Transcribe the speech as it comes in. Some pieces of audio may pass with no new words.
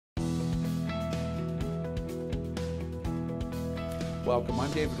welcome.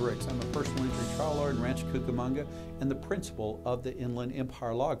 I'm David Ricks. I'm a personal injury trial lawyer in Rancho Cucamonga and the principal of the Inland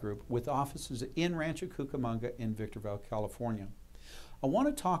Empire Law Group with offices in Rancho Cucamonga in Victorville, California. I want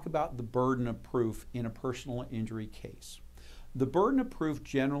to talk about the burden of proof in a personal injury case. The burden of proof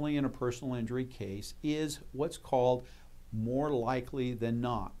generally in a personal injury case is what's called more likely than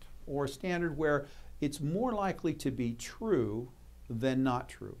not, or a standard where it's more likely to be true than not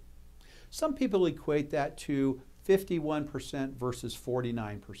true. Some people equate that to 51% versus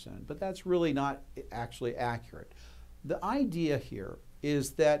 49%, but that's really not actually accurate. The idea here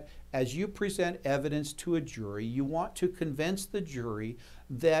is that as you present evidence to a jury, you want to convince the jury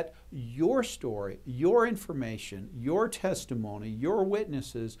that your story, your information, your testimony, your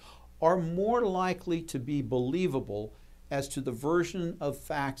witnesses are more likely to be believable as to the version of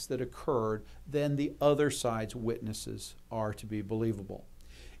facts that occurred than the other side's witnesses are to be believable.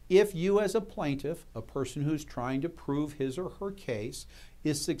 If you as a plaintiff, a person who's trying to prove his or her case,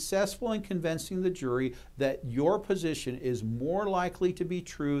 is successful in convincing the jury that your position is more likely to be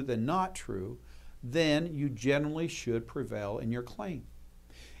true than not true, then you generally should prevail in your claim.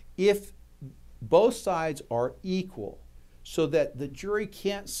 If both sides are equal, so that the jury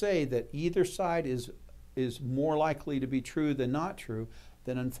can't say that either side is more likely to be true than not true,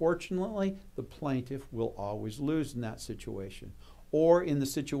 then unfortunately the plaintiff will always lose in that situation. Or in the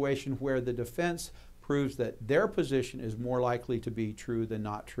situation where the defense proves that their position is more likely to be true than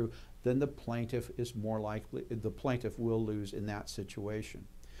not true, then the plaintiff will lose in that situation.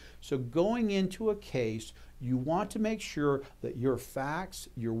 So going into a case, you want to make sure that your facts,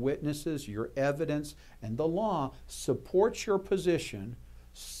 your witnesses, your evidence, and the law supports your position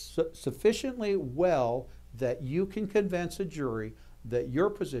sufficiently well that you can convince a jury that your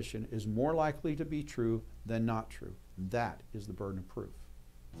position is more likely to be true than not true. That is the burden of proof.